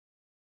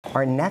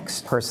Our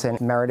next person,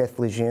 Meredith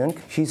Lejeune,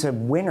 she's a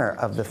winner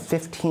of the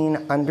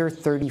 15 under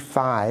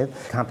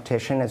 35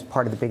 competition as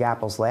part of the Big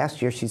Apples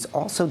last year. She's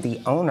also the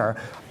owner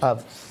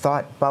of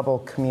Thought Bubble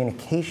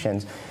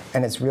Communications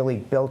and has really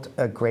built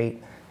a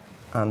great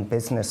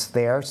business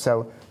there.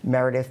 So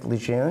Meredith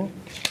Lejeune,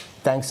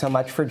 thanks so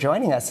much for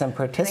joining us and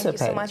participating.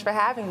 Thank you so much for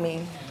having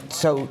me.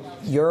 So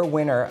you're a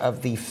winner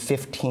of the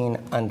 15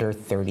 under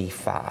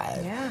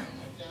 35. Yeah.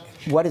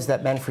 What has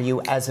that meant for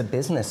you as a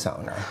business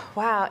owner?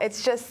 Wow,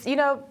 it's just, you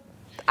know,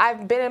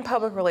 I've been in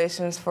public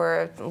relations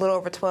for a little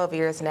over 12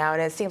 years now,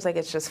 and it seems like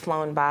it's just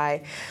flown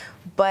by.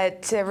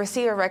 But to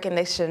receive a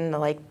recognition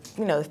like,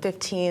 you know,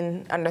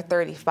 15 under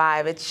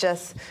 35, it's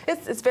just,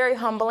 it's very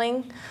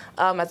humbling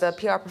as a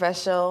PR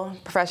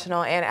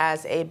professional and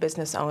as a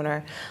business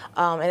owner.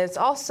 And it's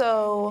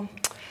also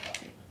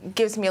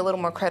gives me a little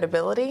more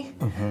credibility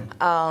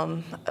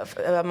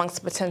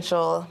amongst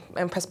potential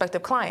and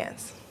prospective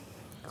clients.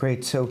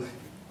 Great. So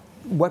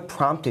what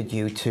prompted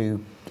you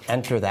to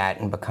enter that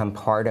and become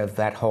part of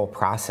that whole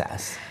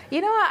process?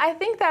 You know, I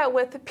think that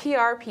with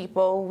PR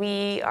people,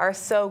 we are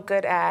so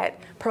good at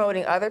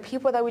promoting other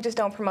people that we just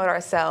don't promote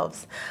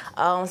ourselves.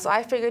 So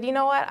I figured, you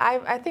know what,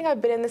 I think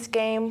I've been in this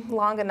game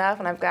long enough,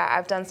 and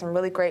I've done some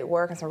really great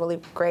work and some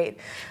really great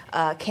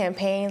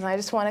campaigns. And I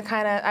just want to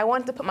I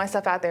wanted to put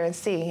myself out there and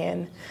see,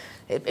 and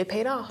it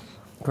paid off.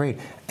 Great.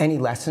 Any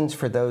lessons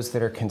for those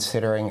that are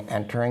considering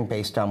entering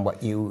based on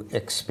what you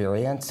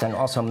experienced and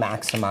also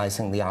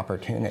maximizing the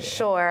opportunity?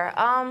 Sure.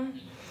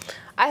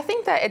 I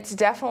think that it's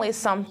definitely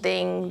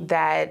something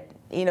that,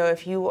 you know,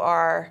 if you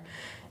are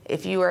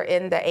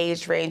in the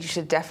age range, you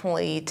should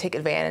definitely take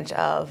advantage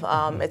of.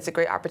 It's a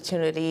great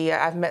opportunity.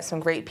 I've met some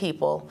great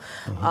people.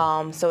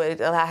 So it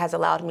has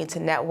allowed me to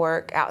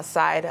network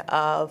outside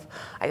of,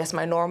 I guess,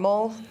 my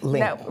normal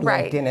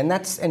LinkedIn. And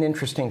that's an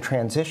interesting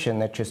transition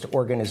that just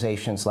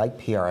organizations like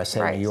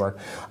PRSA New York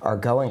are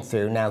going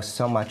through. Now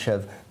so much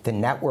of the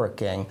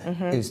networking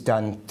is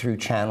done through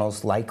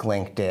channels like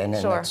LinkedIn, and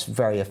that's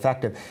very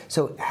effective.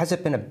 So has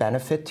it been a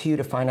benefit to you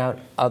to find out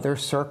other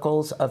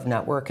circles of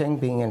networking,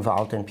 being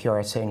involved in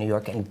PRSA New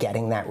York and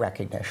getting that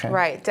recognition?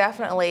 Right,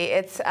 definitely.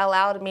 It's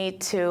allowed me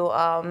to,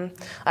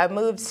 I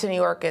moved to New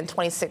York in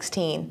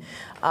 2016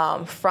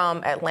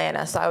 from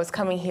Atlanta, so I was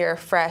coming here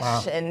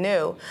fresh and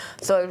new.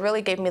 So it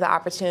really gave me the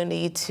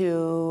opportunity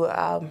to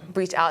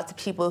reach out to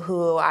people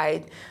who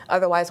I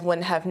otherwise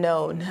wouldn't have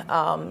known,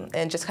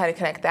 and just kind of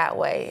connect that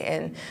way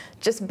and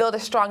just build a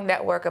strong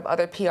network of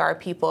other PR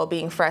people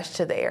being fresh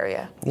to the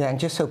area. Yeah, and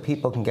just so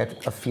people can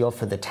get a feel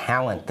for the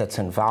talent that's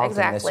involved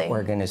in this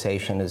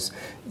organization as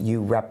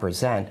you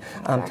represent.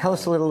 Tell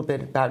us a little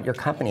bit about your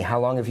company. How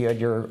long have you had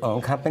your own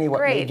company?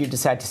 What made you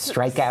decide to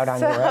strike out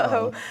on your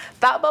own?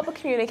 Thought Bubble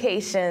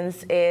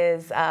Communications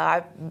is,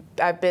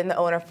 I've been the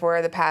owner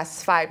for the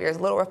past 5 years, a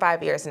little over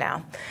 5 years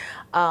now.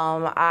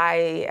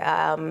 I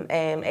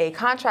am a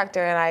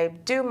contractor, and I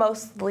do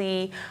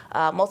mostly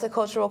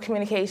multicultural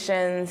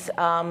communications,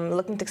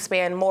 looking to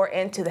expand more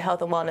into the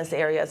health and wellness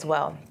area as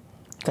well.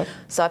 Okay.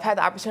 So I've had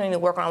the opportunity to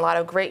work on a lot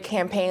of great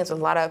campaigns, with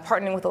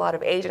partnering with a lot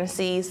of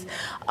agencies,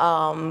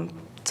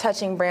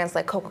 touching brands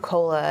like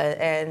Coca-Cola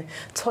and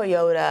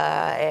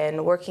Toyota,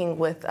 and working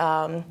with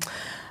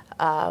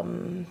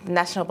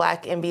National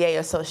Black MBA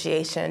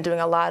Association, doing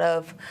a lot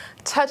of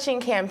touching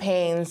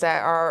campaigns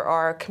that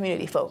are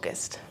community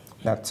focused.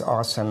 That's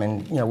awesome,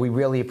 and you know, we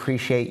really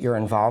appreciate your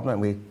involvement.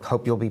 We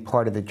hope you'll be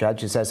part of the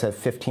judges as a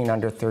 15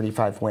 under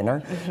 35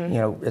 winner. You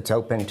know, it's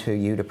open to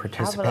you to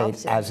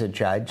participate as a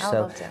judge,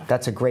 so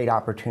that's a great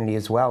opportunity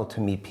as well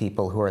to meet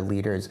people who are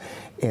leaders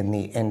in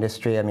the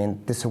industry. I mean,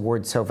 this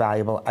award's so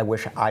valuable. I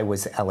wish I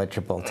was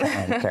eligible to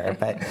enter,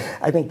 but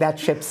I think that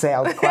ship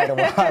sailed quite a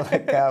while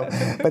ago.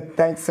 But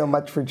thanks so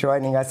much for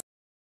joining us.